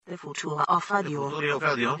The future of radio. The future of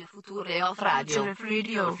radio. The future of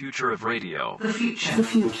radio. The future of radio. The future. The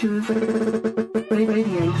future of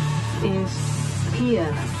radio is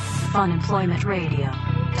here.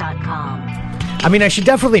 Funemploymentradio.com. I mean, I should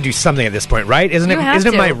definitely do something at this point, right? Isn't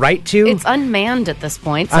it my right to? It's unmanned at this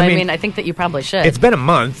point, so I mean, I think that you probably should. It's been a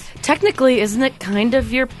month. Technically, isn't it kind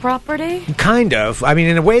of your property? Kind of. I mean,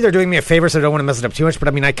 in a way, they're doing me a favor, so I don't want to mess it up too much, but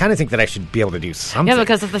I mean, I kind of think that I should be able to do something. Yeah,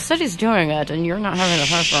 because if the city's doing it and you're not having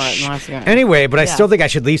to pay for it unless you're... Anyway, but I still think I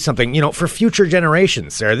should leave something, for future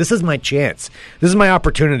generations, Sarah. This is my chance. This is my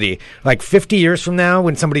opportunity. Like 50 years from now,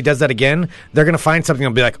 when somebody does that again, they're going to find something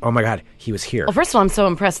and be like, oh my God, he was here. Well, first of all, I'm so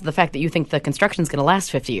impressed with the fact that you think the construction's going to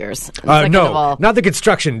last 50 years. No, not the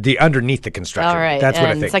construction, the underneath the construction. All right. That's what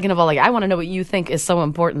I think. Second of all, I want to know what you think is so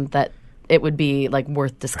important that it would be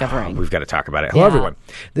worth discovering. We've got to talk about it. Hello, everyone.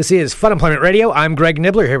 This is Fun Employment Radio. I'm Greg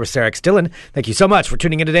Nibbler here with Sarah X. Dillon. Thank you so much for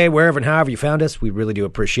tuning in today, wherever and however you found us. We really do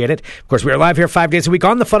appreciate it. Of course, we are live here 5 days a week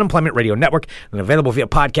on the Fun Employment Radio Network and available via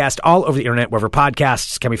podcast all over the internet, wherever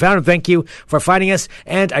podcasts can be found. And thank you for finding us.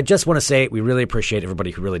 And I just want to say we really appreciate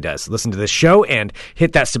everybody who really does listen to this show and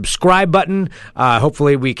hit that subscribe button.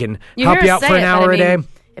 Hopefully, we can help you out for an hour a day.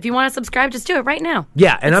 If you want to subscribe, just do it right now.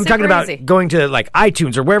 Yeah, and I'm talking about easy. Going to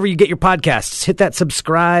iTunes or wherever you get your podcasts. Hit that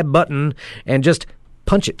subscribe button and just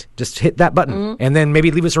punch it. Just hit that button and then maybe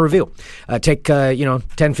leave us a review. Take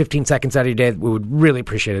 10, 15 seconds out of your day. We would really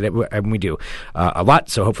appreciate it, and we do a lot.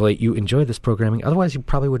 So hopefully you enjoy this programming. Otherwise, you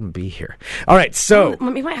probably wouldn't be here. All right, so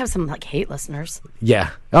we might have some hate listeners. Yeah.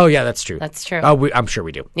 Oh, yeah, that's true. That's true. Oh, I'm sure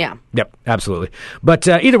we do. Yeah. Yep, absolutely. But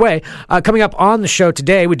either way, coming up on the show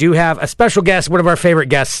today, we do have a special guest, one of our favorite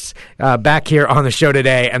guests back here on the show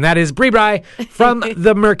today, and that is Bree Bry from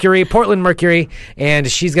the Mercury, Portland Mercury,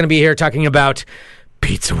 and she's going to be here talking about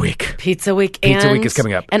Pizza Week. Pizza Week is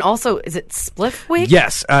coming up. And also, is it Spliff Week?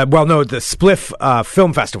 Yes. The Spliff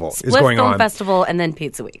Film Festival is going on. Spliff Film Festival and then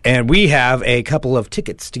Pizza Week. And we have a couple of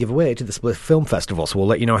tickets to give away to the Spliff Film Festival, so we'll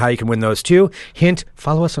let you know how you can win those too. Hint,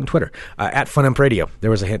 follow us on Twitter, at FunEmp Radio. There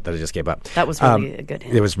was a hint that I just gave up. That was really a good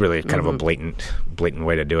hint. It was really kind of a blatant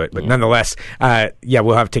way to do it. But nonetheless,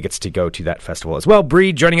 we'll have tickets to go to that festival as well.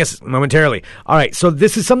 Bree joining us momentarily. All right, so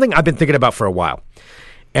this is something I've been thinking about for a while.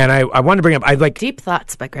 And I wanted to bring up, Deep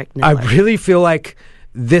Thoughts by Greg Nibbler. I really feel like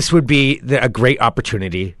this would be a great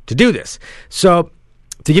opportunity to do this. So,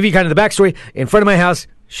 to give you kind of the backstory, in front of my house,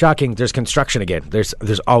 shocking, there's construction again. There's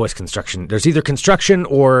always construction. There's either construction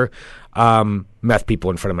or meth people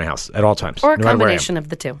in front of my house at all times. Or a combination of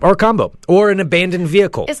the two. Or a combo. Or an abandoned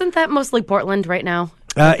vehicle. Isn't that mostly Portland right now?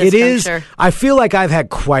 It is. I feel like I've had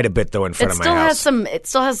quite a bit, though, in front of my house. It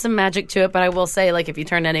still has some magic to it, but I will say, if you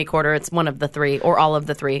turn any quarter, it's one of the three, or all of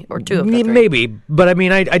the three, or two of the three. Maybe, but I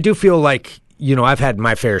mean, I do feel like, I've had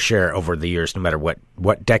my fair share over the years, no matter what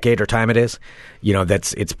decade or time it is.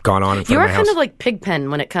 It's gone on in front of my house. You are kind of like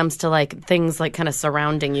Pigpen when it comes to things kind of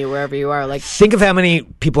surrounding you wherever you are. Think of how many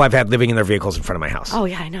people I've had living in their vehicles in front of my house. Oh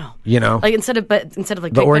yeah, I know. Instead of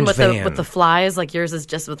Pigpen with the flies, yours is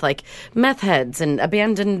just with meth heads and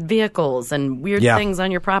abandoned vehicles and weird things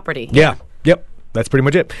on your property. Yeah. Yep. That's pretty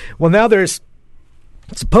much it. Well, now there's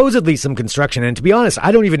supposedly some construction, and to be honest,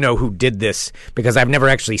 I don't even know who did this because I've never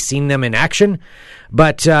actually seen them in action.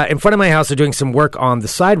 But in front of my house, they're doing some work on the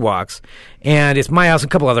sidewalks, and it's my house and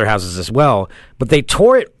a couple other houses as well. But they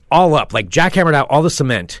tore it all up, jackhammered out all the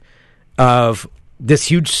cement of this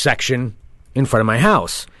huge section in front of my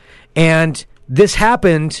house. And this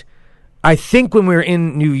happened, I think, when we were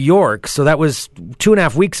in New York, so that was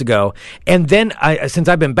 2.5 weeks ago. And then, since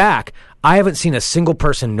I've been back, I haven't seen a single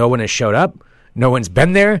person. No one has showed up. No one's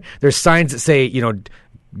been there. There's signs that say,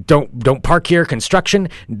 don't park here, construction.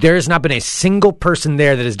 There has not been a single person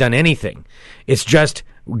there that has done anything. It's just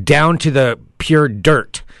down to the pure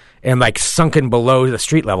dirt and sunken below the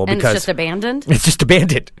street level. And because it's just abandoned? It's just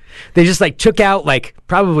abandoned. They just took out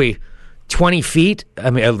probably 20 feet,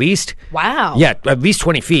 at least. Wow. Yeah, at least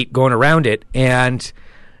 20 feet going around it. And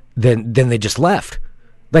then they just left.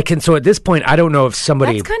 And so at this point, I don't know if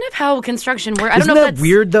somebody... That's kind of how construction works. Isn't that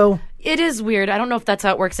weird, though? It is weird. I don't know if that's how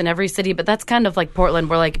it works in every city, but that's kind of like Portland,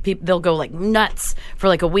 where they'll go nuts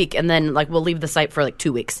for a week, and then we'll leave the site for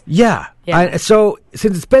 2 weeks. Yeah. So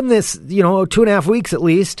since it's been this 2.5 weeks at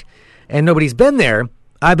least, and nobody's been there,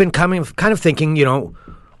 I've been kind of thinking, well,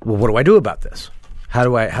 what do I do about this? How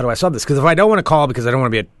do I solve this? Because if I don't want to call because I don't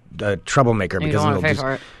want to be a troublemaker, you because don't want to pay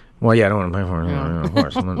for it. Well, yeah, I don't want to pay for it. Yeah. Of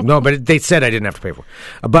course. No, but they said I didn't have to pay for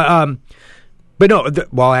it. But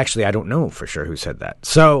no. Actually, I don't know for sure who said that.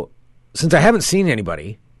 So, since I haven't seen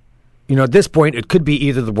anybody, at this point, it could be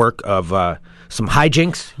either the work of some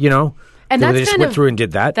hijinks, And They that's just kind went of through and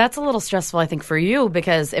did that. That's a little stressful, I think, for you,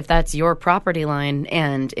 because if that's your property line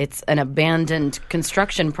and it's an abandoned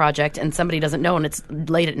construction project and somebody doesn't know and it's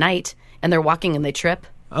late at night and they're walking and they trip.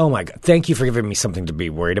 Oh my God! Thank you for giving me something to be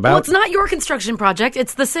worried about. Well, it's not your construction project;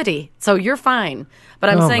 it's the city, so you're fine. But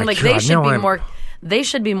I'm Oh saying, my like, God, now I'm- they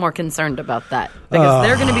should be more concerned about that because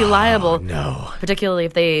they're going to be liable. no. Particularly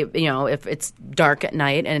if they, if it's dark at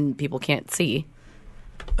night and people can't see.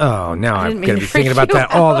 Oh, now I'm didn't mean going to to be thinking freak about you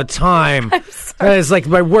that all the out. time. I'm sorry. That is like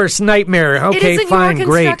my worst nightmare. It Okay, isn't fine, your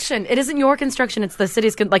great. construction. It isn't your construction. It's the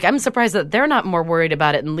city's. Like, I'm surprised that they're not more worried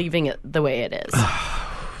about it and leaving it the way it is.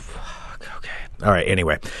 All right.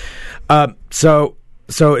 Anyway, so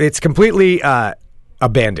it's completely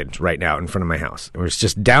abandoned right now in front of my house. It's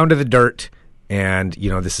just down to the dirt, and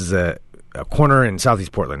this is a corner in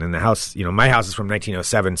Southeast Portland. And the house, my house is from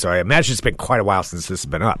 1907, so I imagine it's been quite a while since this has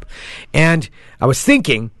been up. And I was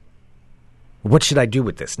thinking, what should I do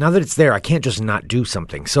with this? Now that it's there, I can't just not do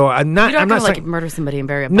something. So I'm not. You're not I'm going not to like saying- murder somebody and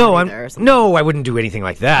bury a body No, there or something. no, I wouldn't do anything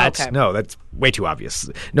like that. Okay. No, that's way too obvious.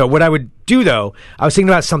 No, what I would do though, I was thinking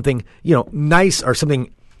about something, nice or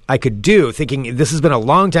something I could do, thinking this has been a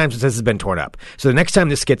long time since this has been torn up. So the next time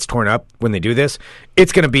this gets torn up, when they do this,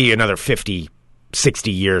 it's going to be another 50,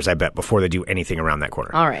 60 years, I bet, before they do anything around that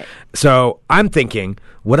corner. All right. So I'm thinking,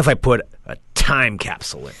 what if I put a time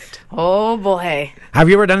capsule in it? Oh boy, Have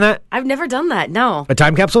you ever done that? I've never done that. No. A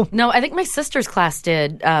time capsule? No, I think my sister's class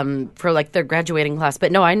did for like their graduating class,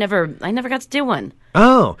 but no, I never got to do one.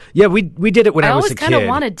 Oh, yeah, we did it when I was always a kid. kind of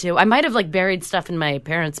wanted to. I might have like buried stuff in my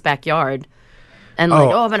parents' backyard, and I'm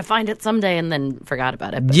gonna find it someday, and then forgot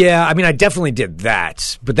about it. But Yeah, I mean, I definitely did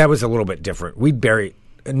that, but that was a little bit different.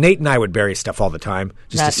 Nate and I would bury stuff all the time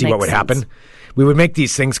just That to see what makes would sense. happen. We would make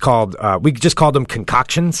these things called, we just called them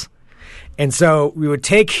concoctions. And so we'd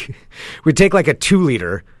take like a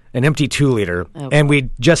 2-liter, an empty 2-liter, and we'd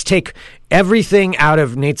just take everything out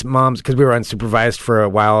of Nate's mom's, because we were unsupervised for a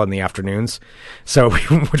while in the afternoons. So,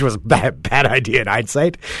 which was a bad idea in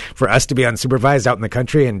hindsight for us to be unsupervised out in the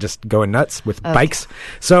country and just going nuts with bikes.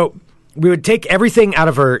 So we would take everything out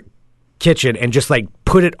of her kitchen and just like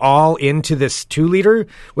put it all into this 2-liter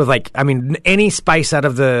with any spice out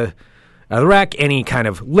of the rack, any kind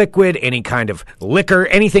of liquid, any kind of liquor,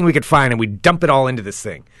 anything we could find, and we'd dump it all into this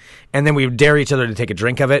thing. And then we would dare each other to take a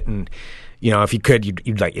drink of it, and if you could,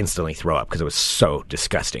 you'd like instantly throw up because it was so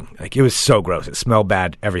disgusting. Like, it was so gross. It smelled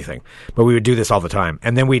bad, everything. But we would do this all the time.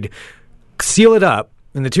 And then we'd seal it up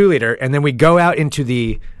in the 2-liter, and then we'd go out into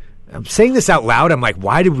the... I'm saying this out loud. I'm like,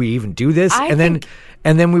 why did we even do this? And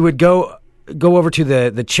then we would go over to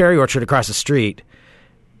the cherry orchard across the street,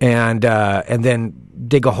 and then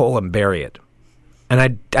dig a hole and bury it. And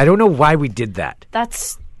I don't know why we did that.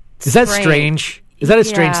 Is that strange? Is that a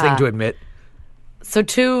strange thing to admit? So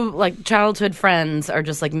two like childhood friends are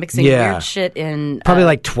just like mixing Yeah. weird shit in Probably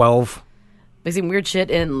like 12. mixing weird shit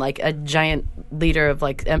in like a giant liter of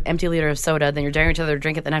like empty liter of soda. Then you're daring each other to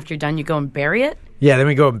drink it. Then after you're done, you go and bury it. Yeah, then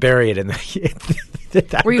we go and bury it. And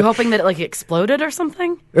Were you hoping that it like exploded or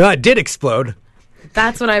something? It did explode.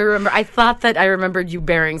 That's what I remember. I thought that I remembered you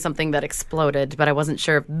burying something that exploded, but I wasn't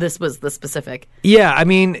sure if this was the specific. Yeah, I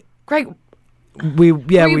mean, Greg, were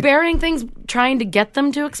you burying things trying to get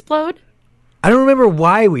them to explode? I don't remember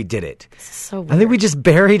why we did it. So weird. I think we just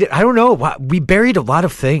buried it. I don't know. We buried a lot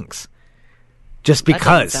of things. Just That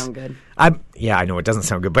because. doesn't sound good. I know it doesn't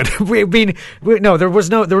sound good, but there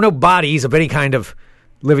were no bodies of any kind of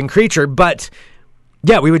living creature. But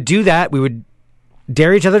yeah, we would do that. We would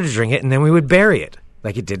dare each other to drink it, and then we would bury it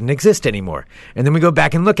like it didn't exist anymore. And then we go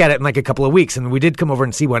back and look at it in like a couple of weeks, and we did come over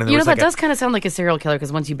and see one. And there was That like does kind of sound like a serial killer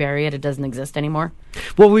because once you bury it, it doesn't exist anymore.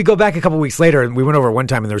 Well, we go back a couple weeks later, and we went over one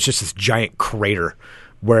time, and there was just this giant crater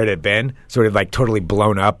where it had been, so it had like totally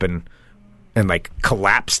blown up and like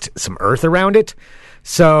collapsed some earth around it.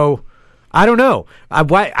 So I don't know. I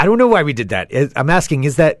don't know why we did that. I'm asking,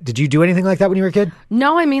 did you do anything like that when you were a kid?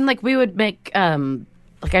 No, I mean, like we would make,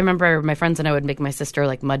 like I remember my friends and I would make my sister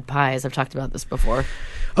like mud pies. I've talked about this before.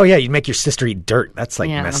 Oh yeah, you'd make your sister eat dirt. That's like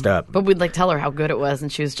Yeah. messed up. But we'd like tell her how good it was,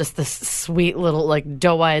 and she was just this sweet little like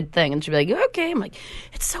doe-eyed thing, and she'd be like, "Okay." I'm like,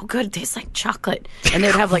 "It's so good. It tastes like chocolate." And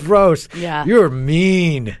they'd have like, Gross. Yeah. You're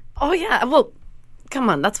mean. "Oh yeah, well, come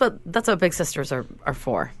on. That's what big sisters are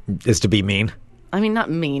for." Is to be mean. I mean, not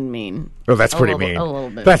mean. Oh, that's A pretty little- mean. a little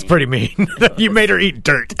bit That's mean. pretty mean. You made her eat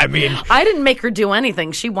dirt. I mean, I didn't make her do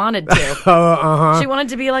anything. She wanted to. uh-huh. She wanted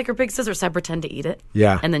to be like her big sister, so I pretend to eat it.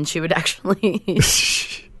 Yeah. And then she would actually.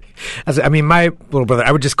 My little brother,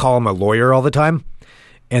 I would just call him a lawyer all the time.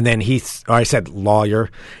 And then I said lawyer,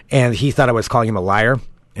 and he thought I was calling him a liar.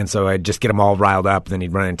 And so I'd just get him all riled up. And then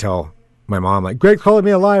he'd run and tell my mom, like, Greg's calling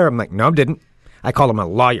me a liar. I'm like, no, I didn't. I called him a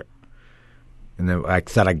lawyer. And then I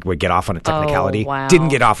thought I would get off on a technicality. Oh, wow. Didn't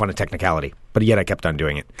get off on a technicality, but yet I kept on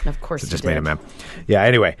doing it. Of course So it you just did. made a mem. Yeah,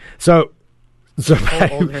 anyway. So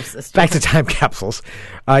older sister. back to time capsules.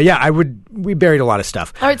 We buried a lot of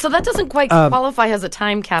stuff. All right, so that doesn't quite qualify as a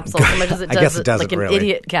time capsule so much as it I does, guess it doesn't like an really.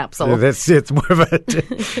 idiot capsule. It's more of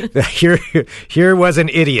a here was an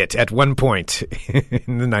idiot at one point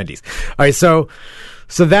in the 90s. All right, so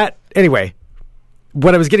that anyway.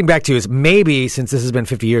 What I was getting back to is maybe since this has been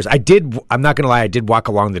 50 years, I'm not going to lie, I did walk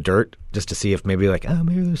along the dirt just to see if maybe maybe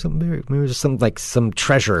there's something buried. Maybe there's some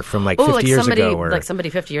treasure from 50 years ago. Or, like somebody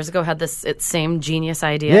 50 years ago had this same genius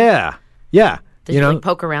idea. Yeah. Did you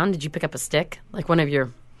poke around? Did you pick up a stick? Like one of your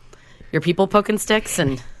people poking sticks?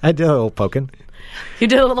 And I did a little poking. You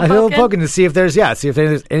did a little I poking? did a little poking to see if there's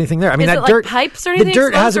anything there. I mean, is that it dirt, like pipes or anything the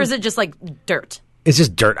dirt exposed, or hasn't, is it just like dirt? It's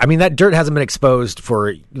just dirt. I mean, that dirt hasn't been exposed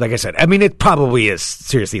for, like I said, I mean, it probably is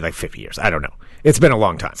seriously like 50 years. I don't know. It's been a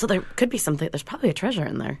long time. So there could be something. There's probably a treasure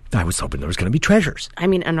in there. I was hoping there was going to be treasures. I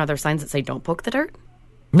mean, and are there signs that say don't poke the dirt?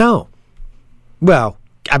 No. Well,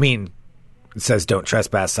 I mean, it says don't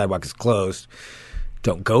trespass, sidewalk is closed.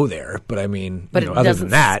 Don't go there. But I mean, But other it than doesn't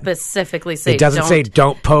that, specifically say it doesn't say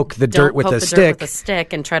don't poke the dirt with poke a the stick. dirt with a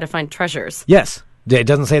stick and try to find treasures. Yes. It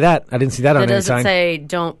doesn't say that. I didn't see that on It any doesn't sign. say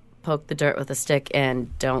don't poke the dirt with a stick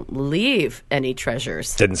and don't leave any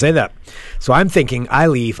treasures. Didn't say that. So I'm thinking I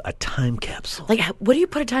leave a time capsule. Like, what do you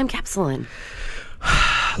put a time capsule in?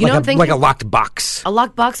 You like know, I'm thinking like a locked box a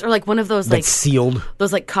locked box, or like one of those that's sealed.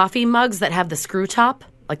 those like coffee mugs that have the screw top,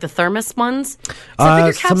 like the thermos ones. So I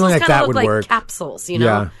figure something capsules like kind that of would look like work. capsules, you know?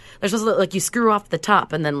 Yeah. They're supposed to look like you screw off the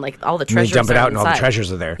top, and then like all the And they treasures dump it are out and all the inside.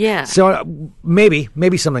 treasures are there. Yeah. So maybe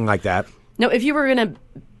something like that. No, if you were going to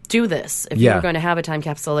do this, if you Yeah. were going to have a time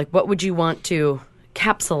capsule, like what would you want to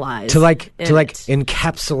capsulize? To like in it?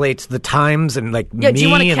 encapsulate the times and like Yeah, me do you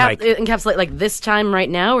want to and like encapsulate like this time right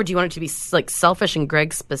now, or do you want it to be like selfish and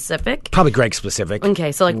Greg specific? probably Greg specific.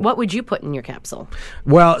 Okay, so like what would you put in your capsule?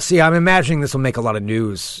 Well, see, I'm imagining this will make a lot of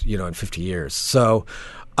news, in 50 years. So,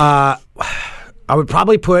 I would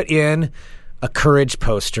probably put in a courage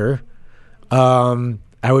poster.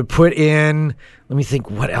 I would put in. Let me think.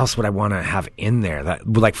 What else would I want to have in there that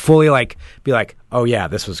would like fully like be like, oh yeah,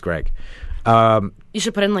 this was Greg. You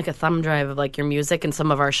should put in like a thumb drive of like your music and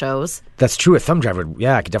some of our shows. That's true. A thumb drive would.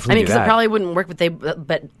 Yeah, I could I definitely mean, do because that. it probably wouldn't work,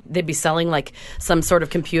 but they'd be selling like some sort of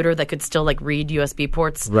computer that could still like read USB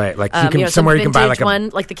ports. Right, like you can- somewhere some you can buy, vintage like, a- one,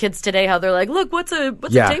 like the kids today, how they're like, look, what's a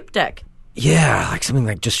Yeah. tape deck? Yeah, like something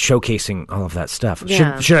like just showcasing all of that stuff.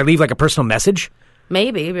 Yeah. Should I leave like a personal message?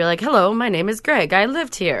 Maybe be like, hello, my name is Greg. I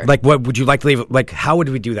lived here. Like, what would you like to leave? Like, how would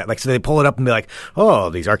we do that? Like, so they pull it up and be like, oh,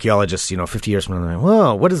 these archaeologists, 50 years from now,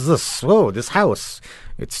 whoa, what is this? Whoa, this house.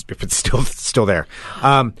 If it's still there.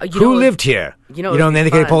 Who lived here? And then they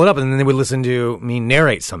could pull it up and then they would listen to me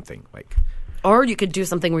narrate something. Like, Or you could do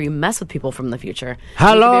something where you mess with people from the future.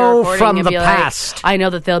 Hello You could be recording from and the be like, past. I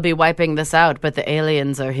know that they'll be wiping this out, but the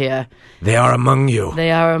aliens are here. they are among you.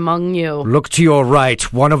 They are among you. Look to your right.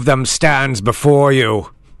 One of them stands before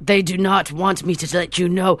you. They do not want me to let you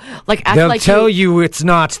know. Like, act They'll like tell you it's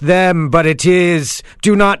not them, but it is.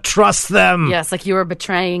 Do not trust them. Yes, like you are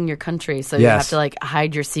betraying your country, so you Yes. have to like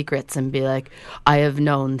hide your secrets and be like, I have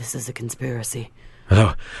known this is a conspiracy.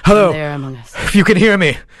 Hello. They are among us. If you can hear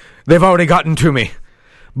me, they've already gotten to me.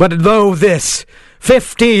 But lo this,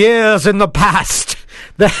 50 years in the past,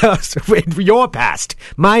 your past,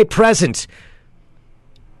 my present,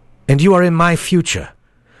 and you are in my future.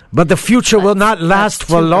 But the future will not last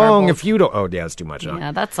for too long garbled. if you don't. Oh, yeah, that's too much. Huh?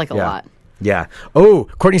 Yeah, that's like a Yeah. lot. Yeah. Oh,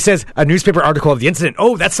 Courtney says a newspaper article of the incident.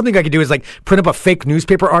 Oh, that's something I could do is like print up a fake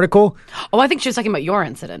newspaper article. Oh, I think she was talking about your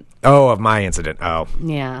incident. Oh, of my incident. Oh.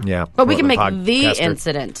 Yeah. Yeah. But we can make Portland the podcaster.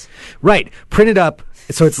 incident. Right. Print it up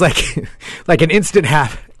so it's like like an incident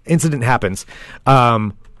happens.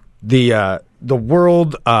 The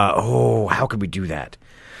world how could we do that?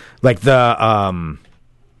 Like let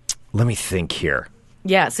me think here.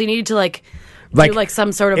 Yeah, so you need to like Like, do like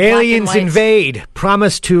some sort of aliens black and white. invade,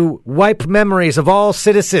 promise to wipe memories of all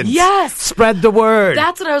citizens. Yes! Spread the word.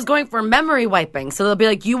 That's what I was going for, memory wiping. So they'll be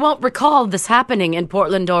like, you won't recall this happening in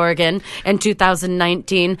Portland, Oregon in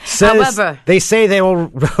 2019. However, they say they will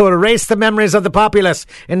erase the memories of the populace,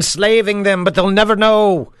 enslaving them, but they'll never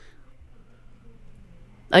know.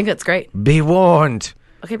 I think that's great. Be warned.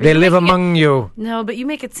 Okay, but They you're live making it- among you. No, but you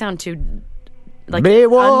make it sound too like Be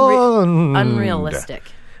warned. unrealistic.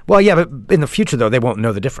 Well, yeah, but in the future, though, they won't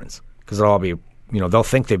know the difference because it'll all be, they'll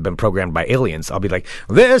think they've been programmed by aliens. I'll be like,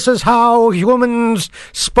 this is how humans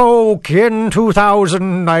spoke in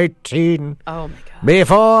 2019 Oh my god.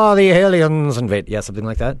 before the aliens invade. Yeah, something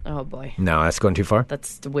like that. Oh boy. No, that's going too far.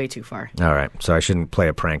 That's way too far. All right, so I shouldn't play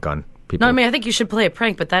a prank on people. No, I mean, I think you should play a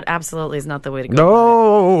prank, but that absolutely is not the way to go.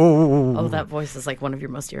 No. Oh, that voice is like one of your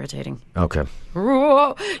most irritating. Okay.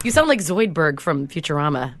 You sound like Zoidberg from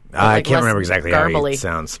Futurama. I Like can't less remember exactly how garbly. it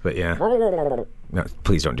sounds, but yeah. No,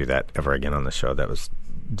 please don't do that ever again on the show. That was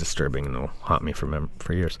disturbing and it'll haunt me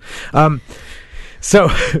for years. So,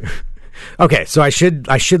 okay, so I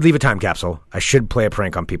should leave a time capsule. I should play a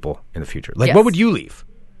prank on people in the future. Like, Yes. what would you leave?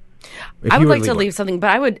 If I you would were like to one? leave something, but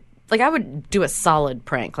I would do a solid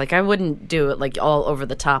prank. Like, I wouldn't do it like all over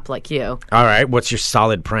the top like you. All right, what's your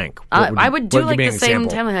solid prank? I would do give like me the an same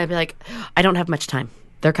example. time, and I'd be like, I don't have much time.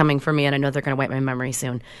 They're coming for me, and I know they're going to wipe my memory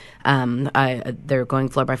soon. They're going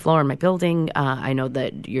floor by floor in my building. I know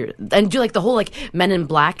that and do like the whole like Men in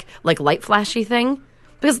Black like light flashy thing.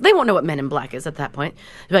 Because they won't know what Men in Black is at that point.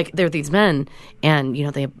 Like, they're these men, and, you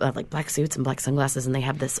know, they have, like, black suits and black sunglasses, and they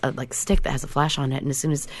have this, like, stick that has a flash on it, and as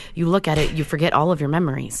soon as you look at it, you forget all of your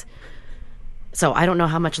memories. So I don't know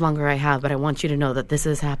how much longer I have, but I want you to know that this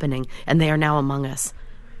is happening, and they are now among us.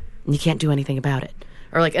 And you can't do anything about it.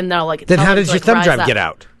 Or, like, and they'll, like... Then tell how them does to, your like, thumb rise drive up. get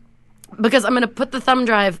out? Because I'm going to put the thumb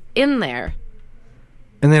drive in there.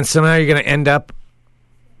 And then somehow you're going to end up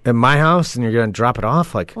at my house and you're going to drop it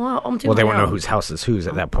off? Like, Well, I'll do they my won't know own. whose house is whose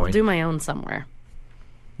at that point. Do my own somewhere.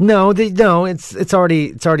 No, it's already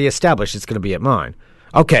established. It's going to be at mine.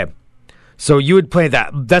 Okay, so you would play that.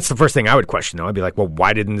 That's the first thing I would question, though. I'd be like, well,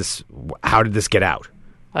 how did this get out?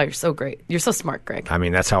 Oh, you're so great. You're so smart, Greg. I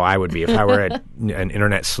mean, that's how I would be if I were an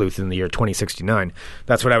internet sleuth in the year 2069.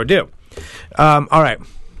 That's what I would do. All right.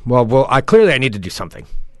 Well, I need to do something.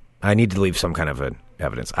 I need to leave some kind of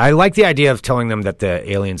evidence. I like the idea of telling them that the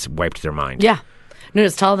aliens wiped their mind. Yeah. No,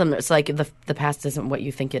 just tell them it's like the past isn't what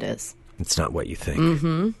you think it is. It's not what you think.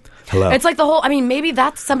 Mm-hmm. Hello. It's like the whole, I mean, maybe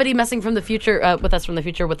that's somebody messing from the future with us from the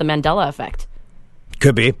future with the Mandela effect.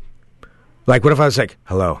 Could be. Like, what if I was like,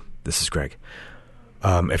 hello, this is Greg.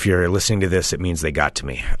 If you're listening to this, it means they got to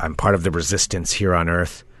me. I'm part of the resistance here on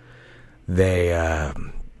Earth.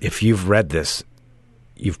 If you've read this,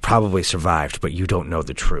 you've probably survived, but you don't know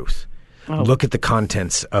the truth. Oh. Look at the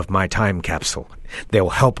contents of my time capsule. They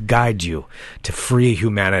will help guide you to free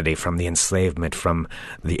humanity from the enslavement from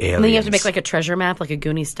the aliens. And then you have to make like a treasure map, like a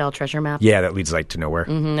Goonies-style treasure map. Yeah, that leads like to nowhere.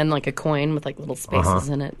 Mm-hmm, and like a coin with like little spaces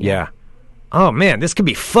in it. Yeah. Oh, man, this could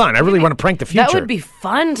be fun. I really want to prank the future. That would be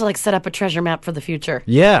fun to like set up a treasure map for the future.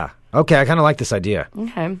 Yeah. Okay, I kind of like this idea.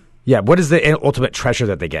 Okay. Yeah, what is the ultimate treasure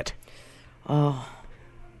that they get? Oh.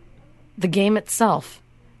 The game itself.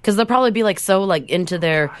 Because they'll probably be like so like into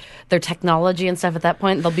their technology and stuff at that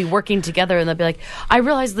point. They'll be working together and they'll be like, I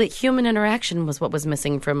realized that human interaction was what was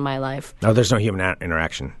missing from my life. No, there's no human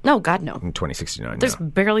interaction. No, God, no. In 2069. There's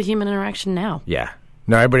barely human interaction now. Yeah.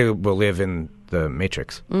 No, everybody will live in the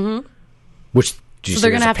Matrix. Mm-hmm. Which, do you see they're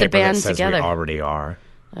going to there's a have to paper that band says together. We already are.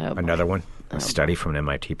 Oh, Another one. A study from an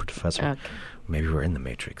MIT professor. Okay. Maybe we're in the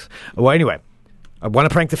Matrix. Well, anyway, I want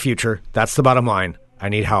to prank the future. That's the bottom line. I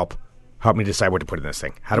need help. Help me decide what to put in this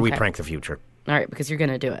thing. How do we prank the future? All right, because you're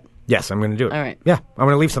going to do it. Yes, I'm going to do it. All right. Yeah, I'm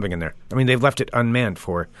going to leave something in there. I mean, they've left it unmanned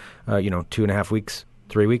for, 2.5 weeks,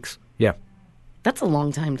 3 weeks. Yeah. That's a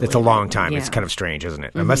long time to It's a leave long it. time. Yeah. It's kind of strange, isn't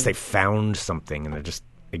it? Unless they found something and they're just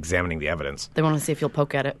examining the evidence. They want to see if you'll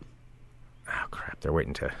poke at it. Oh, crap. They're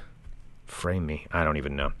waiting to frame me. I don't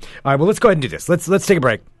even know. All right, well, let's go ahead and do this. Let's take a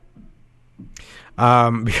break.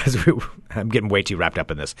 Because I'm getting way too wrapped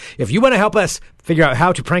up in this. If you want to help us figure out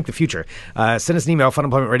how to prank the future, send us an email,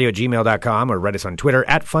 funemploymentradio@gmail.com, or write us on Twitter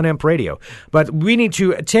 @funampradio. But we need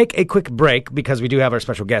to take a quick break because we do have our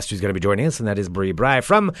special guest who's going to be joining us, and that is Bree Bry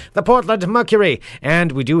from the Portland Mercury.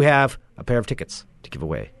 And we do have a pair of tickets to give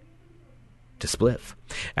away to Spliff.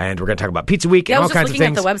 And we're going to talk about Pizza Week Yeah, and I all was just kinds of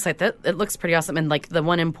looking things. at the website. It looks pretty awesome. And like the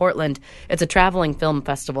one in Portland, it's a traveling film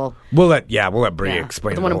festival. We'll let Bree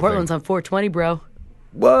explain The one in whole thing. Portland's on 420, bro.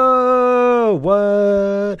 Whoa,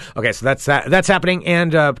 what? Okay, so that's happening,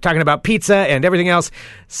 and talking about pizza and everything else.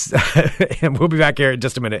 And we'll be back here in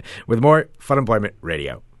just a minute with more Fun Employment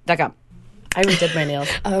Radio. .com. I redid my nails.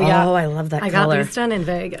 Oh, yeah. Oh, I love that I color. got these done in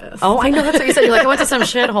Vegas. Oh, I know. That's what you said. You're like, I went to some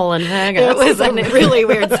shithole in Vegas. It was a really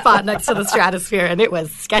weird spot next to the Stratosphere, and it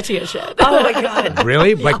was sketchy as shit. Oh, my God.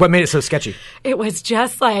 Really? Like, what made it so sketchy? It was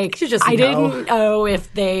just like, You just I know. didn't know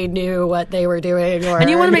if they knew what they were doing. Or, And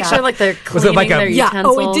you want to make yeah. sure like they're Was it cleaning like a- their Yeah,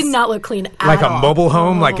 utensils. oh, it did not look clean at Like all. a mobile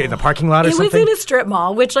home, like in the parking lot or It something? was in a strip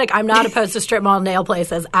mall, which, like, I'm not opposed to strip mall nail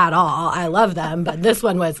places at all. I love them, but this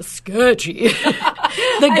one was sketchy.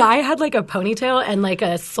 The guy had like a ponytail and like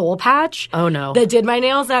a soul patch. Oh, no. That did my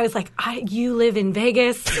nails. And I was like, you live in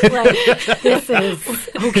Vegas. Like, this is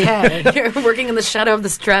okay. You're working in the shadow of the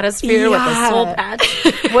stratosphere with a soul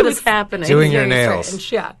patch. What is happening? Doing your Very nails.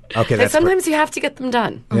 strange, yeah. Okay, Hey, that's sometimes you have to get them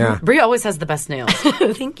done. Yeah. Brie always has the best nails.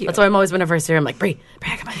 Thank you. That's why I'm always, whenever I see her, I'm like, Brie,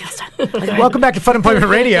 I got my nails done. Welcome back to Fun Employment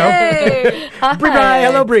Radio. Hey. Brie Bry.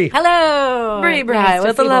 Hello, Brie. Hello. Brie Bry Nice to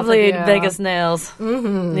with the see both of lovely you. Vegas nails.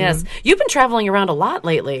 Mm-hmm. Yes. You've been traveling around a lot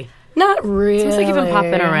lately. Not really. Seems like you've been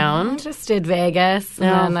popping around. Just did Vegas,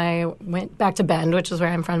 Yeah. and then I went back to Bend, which is where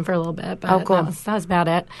I'm from, for a little bit. But Oh, cool. that was about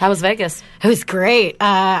it. How was Vegas? It was great.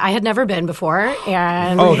 I had never been before,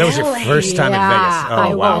 and Oh, that was your first time in yeah, Vegas. Oh,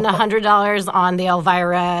 I wow. won $100 on the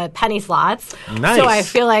Elvira penny slots. Nice. So I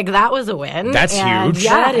feel like that was a win. That's And huge.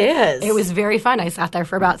 Yeah, That is. It was very fun. I sat there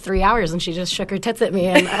for about 3 hours, and she just shook her tits at me,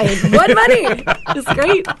 and I won money. It was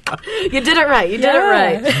great. You did it right. You did it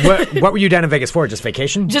right. What were you down in Vegas for? Just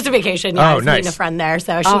vacation? Just a vacation. Yeah, Oh, I was meeting nice. a friend there,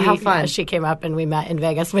 so she, how fun. she came up and we met in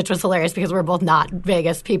Vegas, which was hilarious because we're both not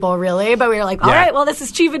Vegas people, really. But we were like, all Yeah. right, well, this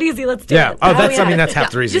is cheap and easy. Let's do Yeah. it. Oh, that's yeah. I mean, that's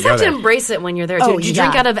half the You reason just to go have to there. embrace it when you're there, too. Oh, Did you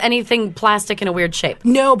drink yeah. out of anything plastic in a weird shape?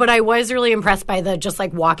 No, but I was really impressed by the just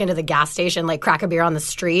like walk into the gas station, like crack a beer on the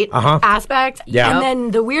street aspect. Yeah. And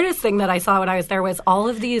then the weirdest thing that I saw when I was there was all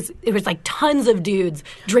of these, it was like tons of dudes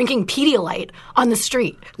drinking Pedialyte on the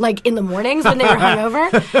street, like in the mornings when they were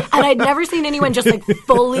hungover. And I'd never seen anyone just like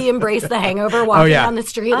fully embrace the hangover walking yeah. down the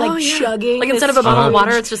street, like chugging. Like this instead of a bottle of huge-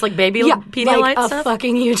 water, it's just like baby Pedialyte like a stuff?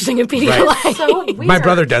 fucking huge thing of Pedialyte. So weird. My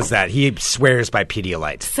brother does that. He swears by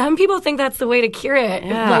Pedialyte. Some people think that's the way to cure it,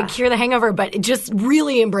 Yeah. like cure the hangover, but just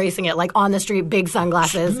really embracing it, like on the street, big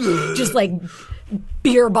sunglasses, just like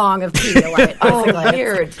beer bong of Pedialyte. Oh, basically.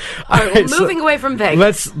 weird. All right, well, so moving away from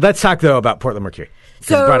Vegas. Let's talk though about Portland Mercury. 'Cause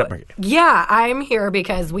you So, brought up Mercury. yeah, I'm here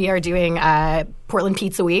because we are doing Portland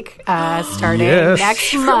Pizza Week starting Yes.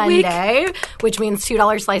 next Monday, which means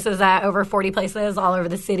 $2 slices at over 40 places all over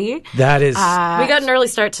the city. That is We got an early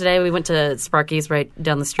start today. We went to Sparky's right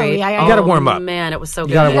down the street. Oh, yeah, yeah. You gotta warm up. Man, it was so You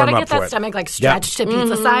good. gotta You warm gotta up get for that it. stomach like Yeah. stretched to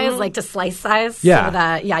pizza size, like to slice size, Yeah. so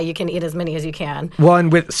that you can eat as many as you can. well,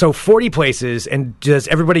 and with 40 places, and does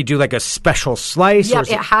everybody do like a special slice? or Yep,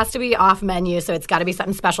 is it has to be off menu, so it's got to be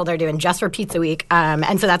something special they're doing just for Pizza Week.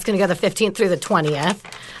 And so that's going to go the 15th through the 20th.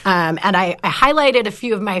 And I highlighted a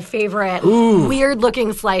few of my favorite weird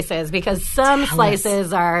looking slices because some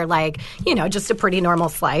slices are like, just a pretty normal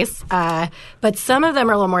slice. But some of them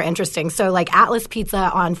are a little more interesting. So like Atlas Pizza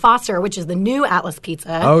on Foster, which is the new Atlas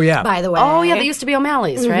Pizza. Oh, yeah. By the way. Oh, yeah, they used to be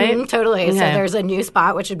O'Malley's, right? Mhm, totally. So Okay. there's a new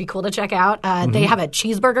spot which would be cool to check out. They have a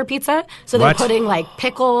cheeseburger pizza, so they're What? putting like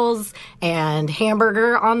pickles and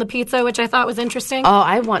hamburger on the pizza, which I thought was interesting. Oh,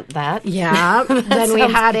 I want that. Yeah. Then we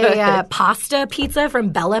sounds had good. a pasta pizza from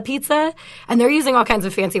Bella Pizza, and they're using all kinds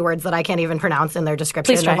of fancy words that I can't even pronounce in their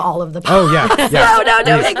description Please try. of all of the. Oh yeah, yeah. No,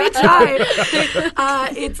 don't make me try.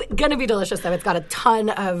 It's gonna be delicious though. It's got a ton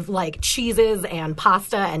of like cheeses and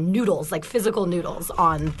pasta and noodles, like physical noodles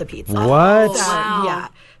on the pizza. What? So, Wow. Yeah,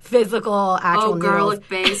 physical actual Oh, noodles. garlic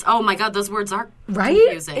base. Oh, my God, those words are Right?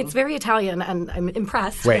 confusing. It's very Italian, and I'm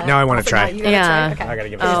impressed. Wait, now I wanna Also try. not- you gotta Yeah. try? Okay. I gotta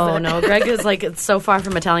give it a Oh, no. Greg is like it's so far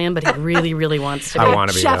from Italian, but he really, really wants to be. I want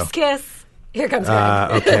to be Chef's though. kiss. Here comes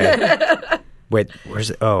Greg. Okay. Wait, where's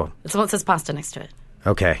it? Oh, It's the one that says pasta next to it.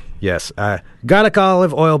 okay. Yes. Garlic,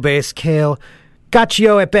 olive oil base, kale,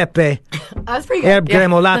 cacio e pepe, That's pretty good. herb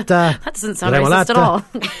gremolata. That doesn't sound racist at all.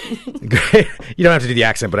 You don't have to do the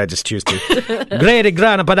accent, but I just choose to. Grated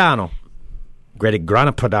grana padano. Grated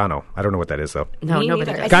grana padano. I don't know what that is though. No, Me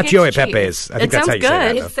nobody neither. does. I think Cacio e it's pepe cheese. is. I think It that's how sounds you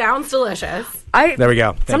say good. that. It sounds delicious. There we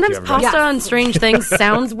go. Thank Sometimes you, everybody. pasta Yes. on strange things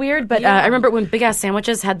sounds weird, but I remember when Big Ass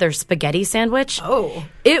Sandwiches had their spaghetti sandwich. Oh.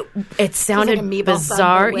 It sounded like a meatball sub,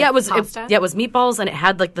 bizarre. but Yeah, with it pasta? was meatballs and it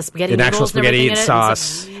had like the spaghetti An noodles actual and spaghetti everything in it.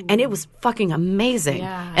 sauce. And it was fucking amazing.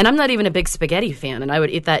 Yeah. And I'm not even a big spaghetti fan, and I would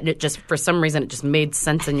eat that. And it just for some reason it just made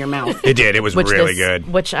sense in your mouth. It did. It was really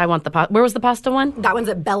good. Which I want the pasta. Where was the pasta one? That one's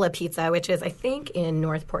at Bella Pizza, which is, I think, in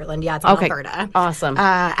North Portland. Yeah, it's in Okay. Alberta. Awesome.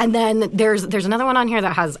 And then there's another one on here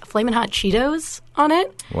that has Flamin' Hot Cheetos on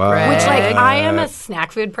it. Wow. Which, like, I am a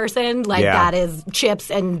snack food person. Like, Yeah. that is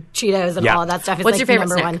chips and Cheetos and Yeah. all of that stuff. Is What's like your favorite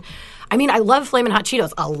number snack? one. I mean, I love Flamin' Hot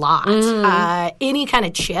Cheetos a lot. Any kind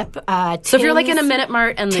of chip. So if you're like in a Tim's- Minute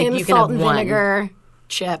Mart and like, Tim's you can salt have and one. vinegar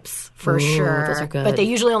chips for sure. those are good. But they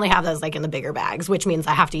usually only have those like in the bigger bags, which means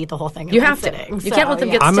I have to eat the whole thing. in You one have to. sitting. You can't let them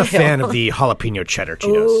get I'm a stale. fan of the jalapeno cheddar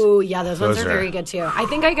Cheetos. Oh yeah, those ones Those are are- very good too. I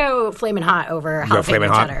think I go Flamin' Hot over go Flamin'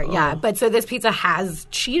 jalapeno Hot? cheddar. Yeah, but so this pizza has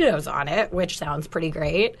Cheetos on it, which sounds pretty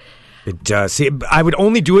great. It does. See, I would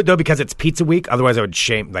only do it though because it's Pizza Week. Otherwise, I would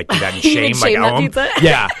shame do that in shame, like shame at that home. pizza?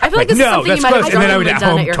 Yeah, I feel like this is no, something that's you might have gross. And then I would done at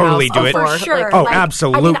home at your totally house. do Oh, it. for sure. Oh, Like,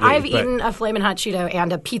 absolutely. I mean, I've but- eaten a Flamin' Hot Cheeto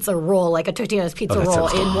and a pizza roll, like a Totino's pizza that roll,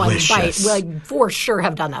 sounds in one bite. delicious. Like, for sure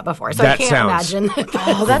have done that before. So That I can't sounds- imagine.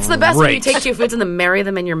 Oh, that's the best when you Great. take two foods and then marry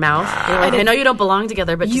them in your mouth. You're like, I know you don't belong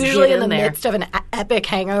together, but just Usually get in the there. midst of an epic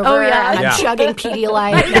hangover. Oh, yeah. And I'm Yeah. chugging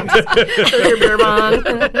Pedialyte. And I'm just- Your beer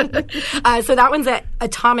bong. so that one's at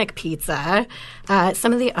Atomic Pizza.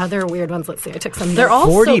 Some of the other weird ones, let's see. I took some. They're all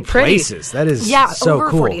 40 so pretty. places. That is yeah, so over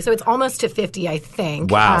cool. 40. So it's almost to 50, I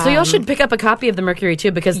think. Wow. So y'all should pick up a copy of the Mercury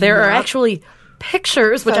too, because there are Yep. actually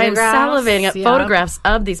pictures, which I am Photographs, salivating at, yeah. photographs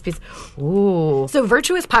of these pieces. Ooh. So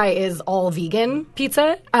Virtuous Pie is all vegan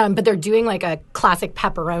pizza, but they're doing like a classic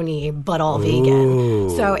pepperoni, but all vegan.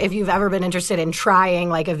 So if you've ever been interested in trying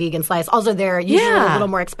like a vegan slice, also they're usually Yeah. a little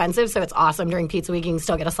more expensive, so it's awesome during Pizza Week. You can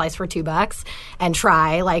still get a slice for $2 and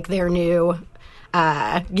try like their new,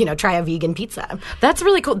 try a vegan pizza. That's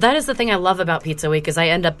really cool. That is the thing I love about Pizza Week is I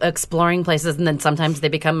end up exploring places and then sometimes they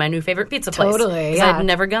become my new favorite pizza place. Totally, 'Cause yeah. I'd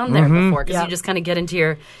never gone there before because Yeah. you just kind of get into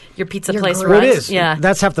your pizza Your place groove. Well, rut. it is. Yeah.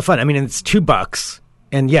 That's half the fun. I mean, it's $2.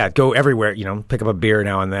 And yeah, go everywhere, pick up a beer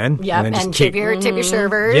now and then. Yep, then just and tip your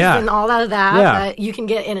servers Yeah. and all of that. Yeah. But you can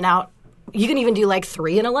get in and out. You can even do like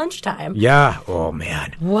 3 in a lunchtime. Yeah. Oh,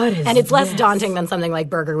 man. What is And it's less daunting than something like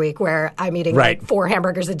Burger Week, where I'm eating Right. like 4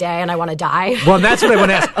 hamburgers a day and I want to die. Well, and that's what I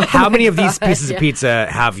want to ask. How many of these pieces of pizza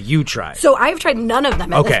have you tried? So I've tried none of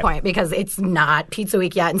them at Okay. this point because it's not Pizza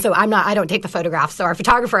Week yet, and so I don't take the photographs. So our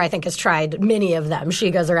photographer, I think, has tried many of them.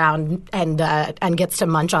 She goes around and gets to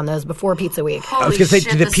munch on those before Pizza Week. I was going to say,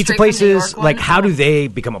 do the pizza places, like, how do they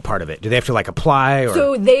become a part of it? Do they have to, like, apply? Or?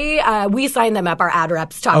 So we sign them up. Our ad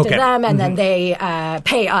reps talk Okay. to them, and then they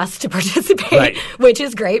pay us to participate, Right. which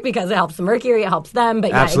is great because it helps the Mercury, it helps them.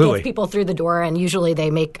 But yeah, Absolutely. it gets people through the door, and usually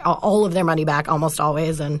they make all of their money back, almost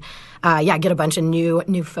always, and get a bunch of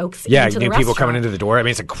new folks. Yeah, into the new people restaurant. coming into the door. I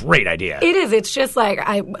mean, it's a great idea. It is. It's just like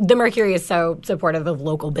the Mercury is so supportive of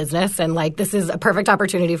local business, and like this is a perfect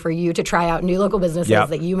opportunity for you to try out new local businesses Yep.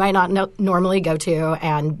 that you might not normally go to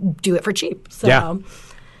and do it for cheap. So. Yeah.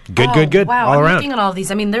 Good. Wow, All I'm around. looking at all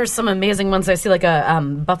these. I mean, there's some amazing ones. I see like a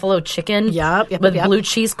buffalo chicken Yep, with yep. blue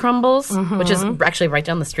cheese crumbles, which is actually right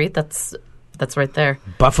down the street. That's right there.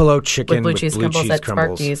 Buffalo chicken With blue cheese crumbles at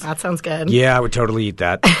crumbles. Sparky's. That sounds good. Yeah, I would totally eat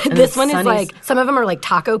that. This one is Sonny's. like, some of them are like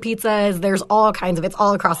taco pizzas. There's all kinds of, it's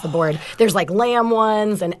all across the board. There's like lamb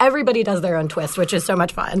ones, and everybody does their own twist, which is so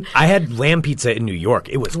much fun. I had lamb pizza in New York.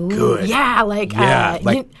 It was good. Yeah, like-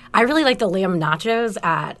 I really like the lamb nachos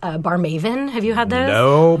at Bar Maven. Have you had those?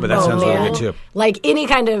 No, but that Oh, sounds really man. good too. Like any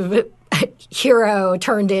kind of hero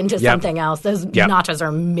turned into Yep. something else. Those Yep. nachos are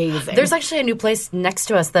amazing. There's actually a new place next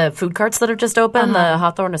to us, the food carts that have just opened, the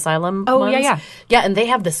Hawthorne Asylum. Oh, ones. yeah. Yeah, and they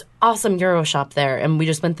have this awesome Euro shop there, and we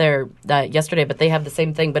just went there yesterday, but they have the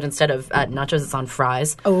same thing, but instead of nachos, it's on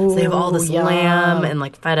fries. So they have all this yum. lamb and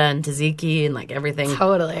like feta and tzatziki and like everything.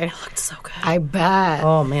 Totally. It's so good. I bet.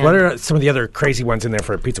 Oh, man. What are some of the other crazy ones in there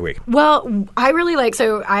for Pizza Week? Well, I really like,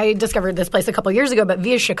 so I discovered this place a couple years ago, but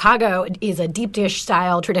Via Chicago is a deep dish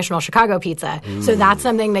style traditional Chicago pizza. So that's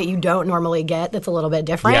something that you don't normally get that's a little bit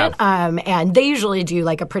different. Yeah. And they usually do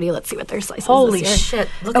like a pretty, let's see what their slice is. Holy this year. shit,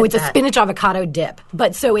 look Oh, at it's a that. spinach avocado dip.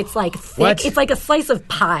 But so it's like thick. What? It's like a slice of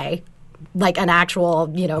pie. Like an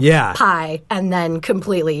actual, Yeah. pie, and then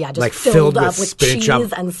completely, just Like filled filled up with with spinach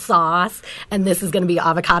cheese and sauce. And this is going to be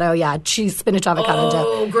avocado, cheese, spinach, avocado dip.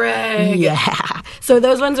 Oh, Greg. Yeah. So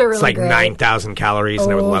those ones are really It's like great. 9,000 calories,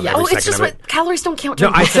 and I would love yeah. every Oh, second it's just of it. what calories don't count. No,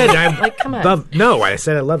 during I pizza. said I like, come on. love. No, I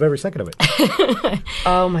said I love every second of it.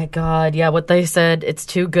 Oh my God. Yeah, what they said, it's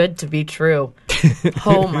too good to be true.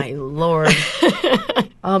 Oh my Lord.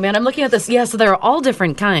 Oh man, I'm looking at this. Yeah, so there are all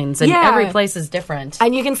different kinds, and Yeah. every place is different.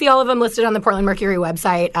 And you can see all of them listed on the Portland Mercury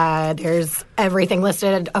website. There's everything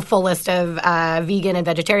listed, a full list of vegan and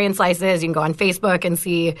vegetarian slices. You can go on Facebook and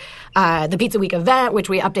see the Pizza Week event, which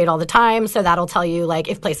we update all the time. So that'll tell you like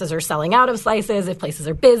if places are selling out of slices, if places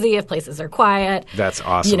are busy, if places are quiet. That's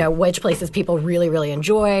awesome. Which places people really, really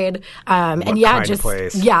enjoyed. And What yeah, kind of just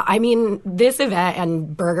place? yeah. I mean, this event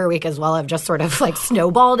and Burger Week as well have just sort of like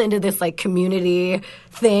snowballed into this like community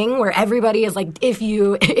thing where everybody is like, if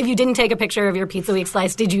you didn't take a picture of your Pizza Week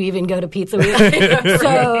slice, did you even go to Pizza Week?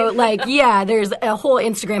 So like, yeah, there's a whole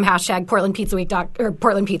Instagram hashtag Portland Pizza Week or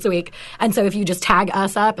Portland Pizza Week, and so if you just tag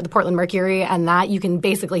us up at the Portland Mercury and that, you can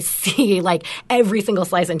basically see like every single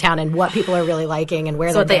slice in town and what people are really liking and where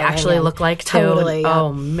so they're what they going, actually and look like too. Totally. Yeah.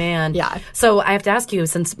 Oh man. Yeah. So I have to ask you,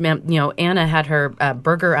 since Anna had her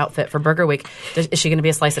burger outfit for Burger Week, is she going to be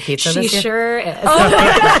a slice of pizza She this year? sure is.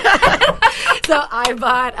 So I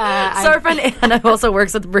bought. So our friend Anna, who also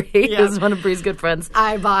works with Bree, is one of Bree's good friends.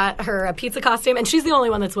 I bought her a pizza costume, and she's the only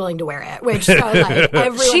one that's willing to wear it. Which so, like,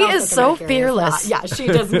 everyone She else is at the so Mercury fearless. is not. Yeah, she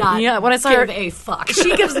does not. Yeah, when I saw give her- a fuck.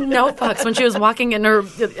 She gives no fucks. When she was walking in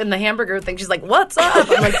the hamburger thing, she's like, "What's up?"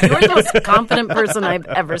 I'm like, "You're the most confident person I've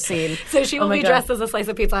ever seen." So she will my be God. dressed as a slice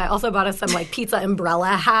of pizza. I also bought us some like pizza umbrella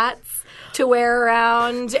hats to wear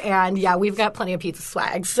around, and yeah, we've got plenty of pizza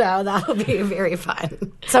swag, so that'll be very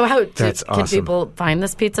fun. So how That's can awesome. people find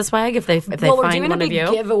this pizza swag if they Well, we're find doing one a of big you?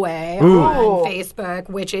 giveaway on Facebook,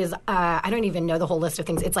 which is I don't even know the whole list of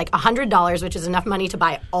things. It's like $100, which is enough money to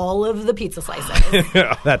buy all of the pizza slices.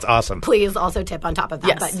 That's awesome. Please also tip on top of that.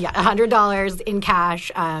 Yes. But yeah, $100 in cash,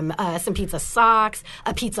 some pizza socks,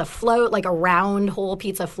 a pizza float, like a round whole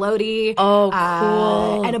pizza floaty. Oh,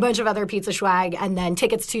 cool. And a bunch of other pizza swag, and then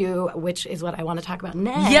tickets to, which is what I want to talk about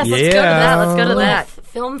next. Yes, let's go to that. Let's go to that.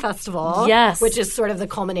 Film Festival. Yes. Which is sort of the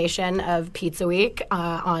culmination of Pizza Week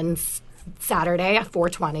on Saturday at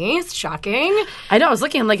 420. Shocking. I know. I was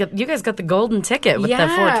looking. I'm like, you guys got the golden ticket with the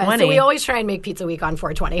 420. So we always try and make Pizza Week on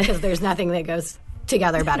 420 because there's nothing that goes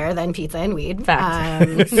together better than pizza and weed.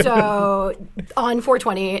 Fact. So on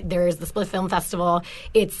 420, there's the Split Film Festival.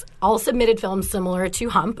 It's all submitted films similar to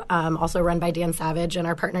Hump, also run by Dan Savage and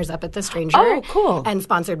our partners up at The Stranger. Oh, cool. And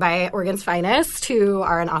sponsored by Oregon's Finest, who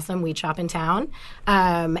are an awesome weed shop in town.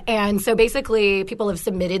 And so basically, people have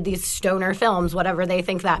submitted these stoner films, whatever they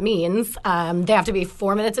think that means. They have to be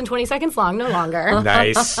 4 minutes and 20 seconds long, no longer.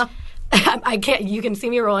 Nice. I can't. You can see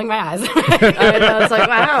me rolling my eyes. I know, it's like,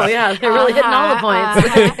 wow, yeah, they're really hitting all the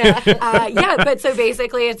points. Yeah, but so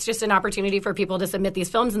basically, it's just an opportunity for people to submit these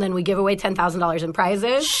films, and then we give away $10,000 in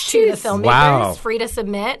prizes to the filmmakers, Wow. free to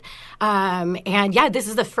submit. And yeah, this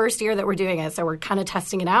is the first year that we're doing it, so we're kind of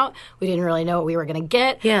testing it out. We didn't really know what we were going to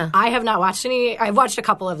get. Yeah. I have not watched any. I've watched a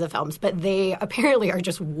couple of the films, but they apparently are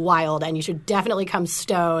just wild, and you should definitely come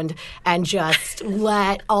stoned and just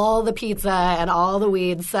let all the pizza and all the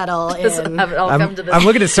weed settle in. Have it all come to this. I'm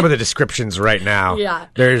looking at some of the descriptions right now. Yeah.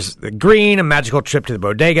 There's the green, a magical trip to the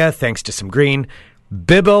bodega, thanks to some green.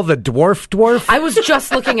 Bibble the dwarf. I was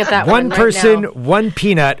just looking at that one. One right person, now. one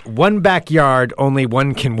peanut, one backyard, only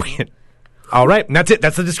one can win. All right, and that's it.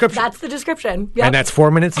 That's the description. That's the description. Yep. And that's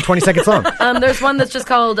 4 minutes and 20 seconds long. There's one that's just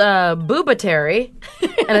called Boobatary,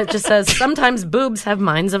 and it just says, sometimes boobs have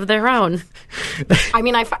minds of their own. I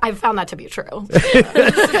mean, I've found that to be true.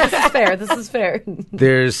 This is fair. This is fair.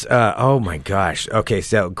 There's, oh my gosh. Okay,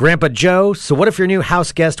 so Grandpa Joe. So what if your new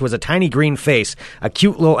house guest was a tiny green face, a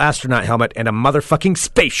cute little astronaut helmet, and a motherfucking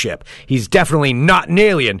spaceship? He's definitely not an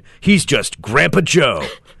alien. He's just Grandpa Joe.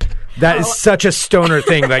 That is such a stoner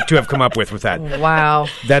thing, like, to have come up with that. Wow.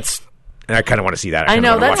 That's. I kind of want to see that. I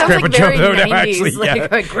know, that sounds Grandpa like very Joe, though, 90s, now, actually,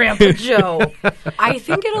 like Grandpa Joe. I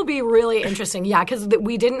think it'll be really interesting. Yeah, because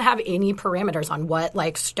we didn't have any parameters on what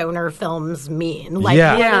like stoner films mean. Like,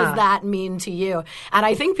 Yeah. what Yeah. does that mean to you? And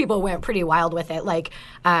I think people went pretty wild with it. Like,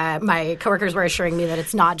 my coworkers were assuring me that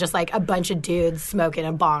it's not just like a bunch of dudes smoking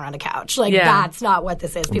a bong on a couch. Like, Yeah. that's not what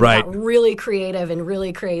this is. People Right. got really creative and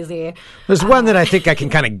really crazy. There's one that I think I can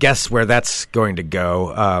kind of guess where that's going to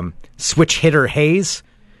go. Switch hitter Hayes.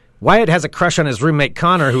 Wyatt has a crush on his roommate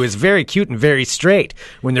Connor, who is very cute and very straight.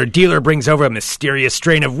 When their dealer brings over a mysterious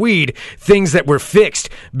strain of weed, things that were fixed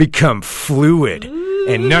become fluid,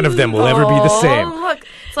 and none of them will ever be the same. Oh, look.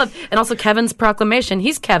 So- and also Kevin's proclamation.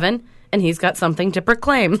 He's Kevin, and he's got something to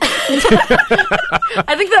proclaim.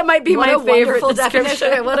 I think that might be What my a favorite wonderful description.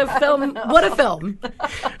 definition. What a film. What a film.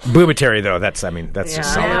 Boobatary, though, that's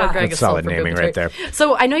just solid. Yeah, Greg That's is sold solid for naming right there. Boobatary.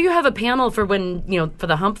 So I know you have a panel for when for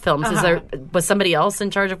the Hump films. Was somebody else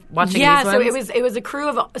in charge of watching? Yeah, these so ones? it was a crew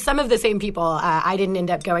of some of the same people. I didn't end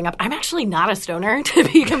up going up. I'm actually not a stoner, to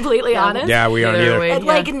be completely honest. Yeah, we aren't Either either. way. It's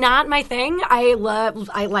like not my thing. I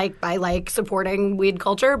like supporting weed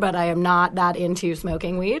culture, but I am not that into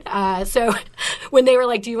smoking weed. So when they were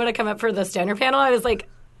like, "Do you want to come up for the stoner panel?" I was like,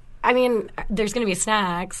 I mean, there's going to be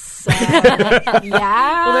snacks.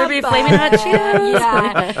 Yeah. Will there be but- Flaming Hot Cheetos?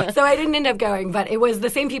 Yeah. So I didn't end up going, but it was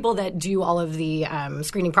the same people that do all of the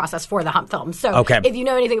screening process for the Hump films. So Okay. if you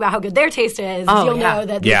know anything about how good their taste is, Oh, you'll yeah. know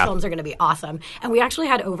that these Yeah. films are going to be awesome. And we actually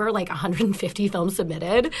had over like 150 films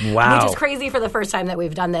submitted, Wow. which is crazy for the first time that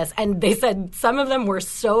we've done this. And they said some of them were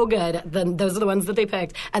so good, then those are the ones that they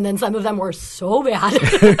picked, and then some of them were so bad.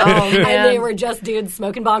 man. And they were just dudes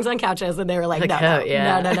smoking bongs on couches, and they were like, Like, no, oh,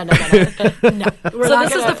 yeah. no. No, we're So not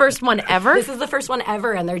this is gonna- the first one ever? This is the first one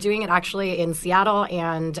ever, and they're doing it actually in Seattle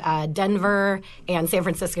and Denver and San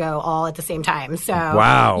Francisco all at the same time. So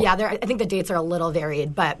Wow. yeah, I think the dates are a little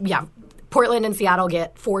varied, but yeah. Portland and Seattle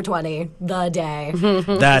get 420 the day.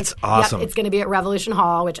 That's awesome. Yep, it's going to be at Revolution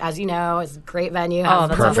Hall, which, as you know, is a great venue. Oh, Has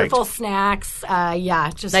that's wonderful snacks.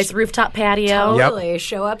 Just Nice rooftop patio. Totally.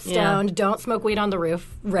 Show up stoned. Don't smoke weed on the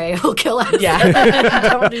roof. Ray will kill us. Yeah.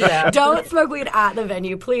 Don't do that. Don't smoke weed at the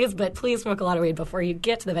venue, please. But please smoke a lot of weed before you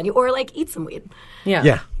get to the venue, or like eat some weed. Yeah.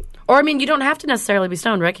 Yeah. Or, I mean, you don't have to necessarily be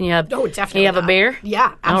stoned, right? Can you have, Oh, definitely. Can you have a not. beer?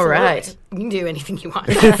 Yeah, absolutely. All right. You can do anything you want.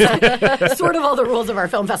 That's sort of all the rules of our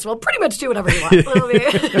film festival. Pretty much do whatever you want. It'll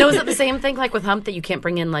be- No, is it the same thing like with Hump that you can't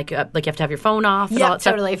bring in like you have to have your phone off? And all Yeah, that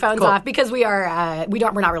stuff? totally. Phones Cool. off because we're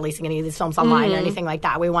not releasing any of these films online or anything like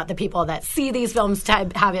that. We want the people that see these films to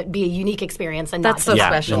have it be a unique experience and That's not so just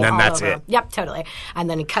special. And then all that's over. it. Yep, totally. And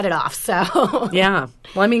then cut it off. So Yeah.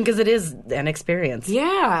 Well, I mean, because it is an experience.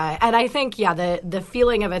 yeah, and I think the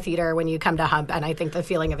feeling of a theater when you come to Hump, and I think the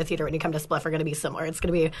feeling of a theater when you come to Spliff are going to be similar. It's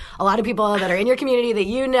going to be a lot of people that are in your community that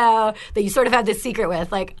you know that you sort of have this secret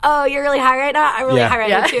with, like, oh, you're really high right now. I'm really Yeah. high right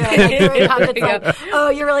Yeah. now too. And like, you're in Hump, it's like, oh,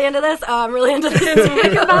 you're really into this. Oh, I'm really into this.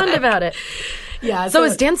 Make a bond about it. Yeah. So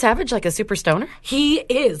is Dan Savage like a super stoner? He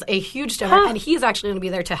is a huge stoner, and he's actually going to be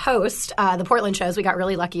there to host the Portland shows. We got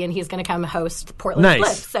really lucky, and he's going to come host Portland Nice.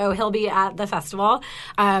 Spliff. So he'll be at the festival.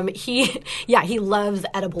 He loves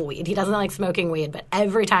edible weed. He doesn't like smoking weed, but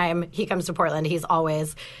every time he comes to Portland, he's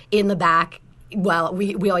always in the back. Well,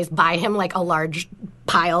 we always buy him like a large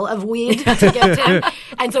pile of weed to give to him.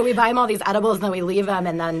 And so we buy him all these edibles and then we leave him.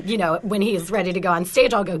 And then, when he's ready to go on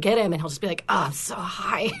stage, I'll go get him and he'll just be like, oh, I'm so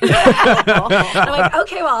high. And I'm like,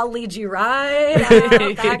 okay, well, I'll lead you right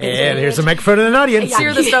out back. And here's a microphone in an audience. Yeah.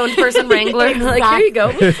 You're the stoned person wrangler. Like, here you go.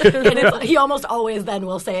 And he almost always then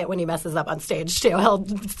will say it when he messes up on stage, too. He'll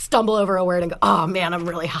stumble over a word and go, oh, man, I'm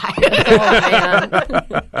really high. Oh,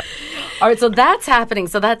 man. All right, so that's happening.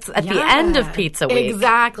 So that's at the end of Pizza Week.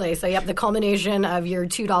 Exactly. So, yep, the culmination of your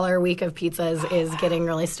 $2 week of pizzas is getting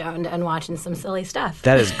really stoned and watching some silly stuff.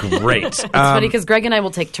 That is great. It's funny because Greg and I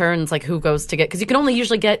will take turns, like who goes to get, because you can only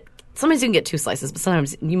usually get, sometimes you can get 2 slices, but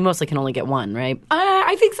sometimes you mostly can only get 1, right?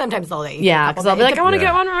 I think sometimes they'll let you Yeah, get a couple because I'll be like, I want to Yeah.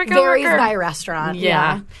 get one for my Varies coworker. by restaurant.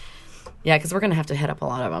 Yeah. Yeah, because we're going to have to hit up a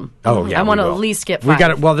lot of them. Oh, yeah. I want we to will. at least get 5. We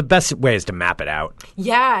got it. Well, the best way is to map it out.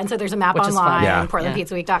 Yeah, and so there's a map Which is fun. online. Yeah.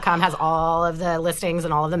 PortlandPizzaWeek.com has all of the listings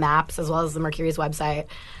and all of the maps, as well as the Mercury's website.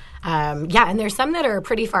 And there's some that are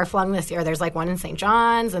pretty far flung this year. There's like one in St.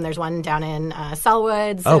 John's, and there's one down in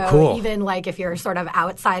Selwood. So Oh, cool. even like if you're sort of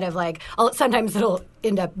outside of like, sometimes it'll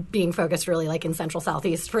end up being focused really like in Central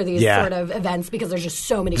Southeast for these Yeah. sort of events because there's just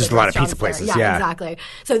so many. Just good a lot of pizza restaurants there. places, yeah. Exactly.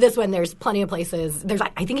 So this one, there's plenty of places. There's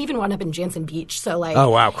I think even one up in Jansen Beach. So like, Oh,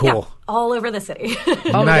 wow, cool. yeah, all over the city. Oh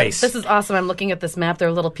my God, Nice. this is awesome. I'm looking at this map. There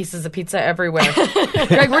are little pieces of pizza everywhere.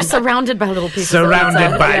 Greg, we're surrounded by little pieces Surrounded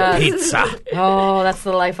of pizza. by Yeah. pizza. Oh, that's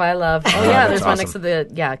the life I love. Oh, yeah, there's that's one awesome. next to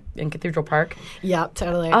the, in Cathedral Park. Yep,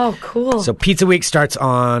 totally. Oh, cool. So Pizza Week starts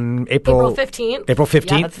on April 15th. April 15th.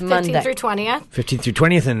 Yeah, that's 15th Monday. through 20th. 15th through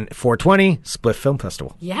 20th and 420 Spliff Film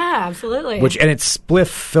Festival. Yeah, absolutely. And it's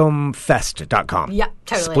spliffilmfest.com. Yeah,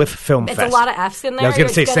 totally. Spliff Film It's Fest. a lot of F's in there. Yeah, I was going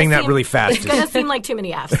to It's say, saying that seem- really fast. It's going to seem like too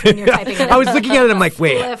many F's when you're typing it in. I was looking at it, I'm like,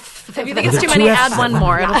 wait. If If you think it's too Two many, Fs? add one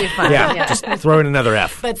more. It'll be fun. Yeah, just throw in another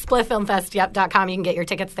F. But spliffilmfest.com, you can get your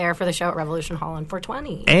tickets there for the show at Revolution Hall on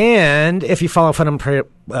 420. And if you follow Fun and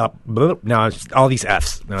no, it's all these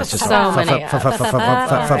F's. No, it's just So many Fs.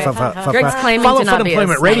 Greg's claiming follow to Fun not be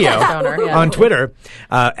Employment a Radio stoner, yeah. on Twitter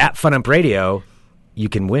at Fun Ump Radio. You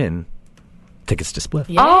can win tickets to Spliff.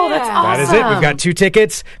 Oh, that's awesome. That is it. We've got 2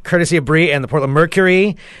 tickets, courtesy of Bree and the Portland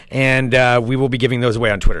Mercury, and we will be giving those away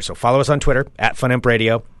on Twitter. So follow us on Twitter at Fun Ump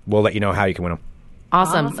Radio. We'll let you know how you can win them.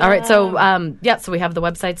 Awesome. All right, so so we have the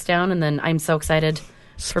websites down, and then I'm so excited.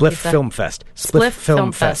 Spliff Film Fest. Spliff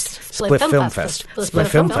Film Fest. Spliff Film Fest. Spliff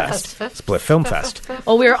Film Fest. Spliff Film Fest.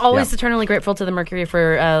 Well, we are always Yeah. eternally grateful to the Mercury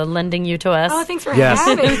for lending you to us. Oh, thanks for Yes.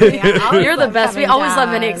 having me. I always You're the love best. We coming always love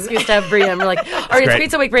any down. excuse to have Brie in. We're like, all right, it's great.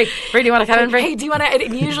 Pizza Week. Brie, do you want to come in, Brie? Hey, do you want to?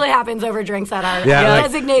 It usually happens over drinks at our Yeah, like,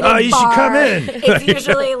 designated "Oh, you should bar. come in." It's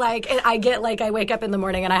usually like I wake up in the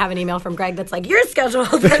morning and I have an email from Greg that's like, "You're scheduled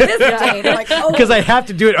for this date." I'm like, oh, Because I have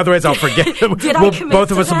to do it, otherwise I'll forget. Did I commit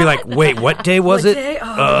both of to us will be that? like, wait, what day was What it? day?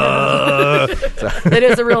 Oh, It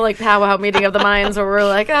is a real like powwow meeting of the minds where we're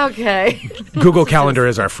like, okay. Google Calendar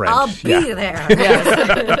is our friend. I'll be Yeah.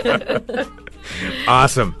 there.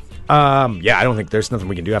 Awesome. Yeah, I don't think there's nothing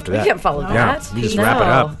we can do after that. We can't follow Yeah, that. we just No. wrap it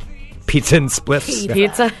up. Pizza and spliffs.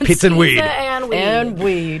 Pizza. Pizza and weed. and weed. And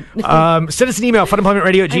weed. Send us an email,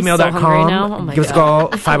 funemploymentradio@gmail.com. I'm so hungry now. Oh my Give us a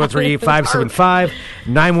God. call,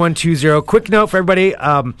 503-575-9120. Quick note for everybody,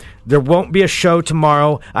 there won't be a show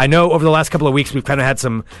tomorrow. I know over the last couple of weeks we've kind of had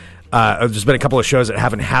some There's been a couple of shows that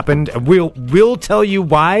haven't happened. And we'll tell you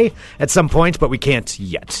why at some point, but we can't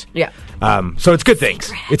yet. Yeah. So it's good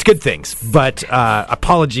things. It's good things. But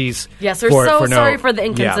apologies. Yes, we're for sorry for the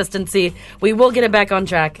inconsistency. Yeah. We will get it back on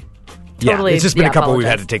track. Totally, it's just been a couple apologize. we've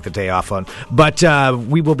had to take the day off on. But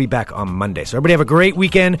we will be back on Monday. So everybody have a great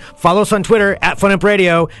weekend. Follow us on Twitter at FunUp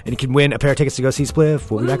Radio, and you can win a pair of tickets to go see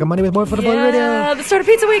Spliff. We'll be back on Monday with more FunUp Radio. Yeah, the start of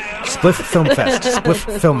Pizza Week. Spliff Film Fest.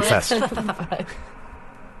 Spliff Film Fest.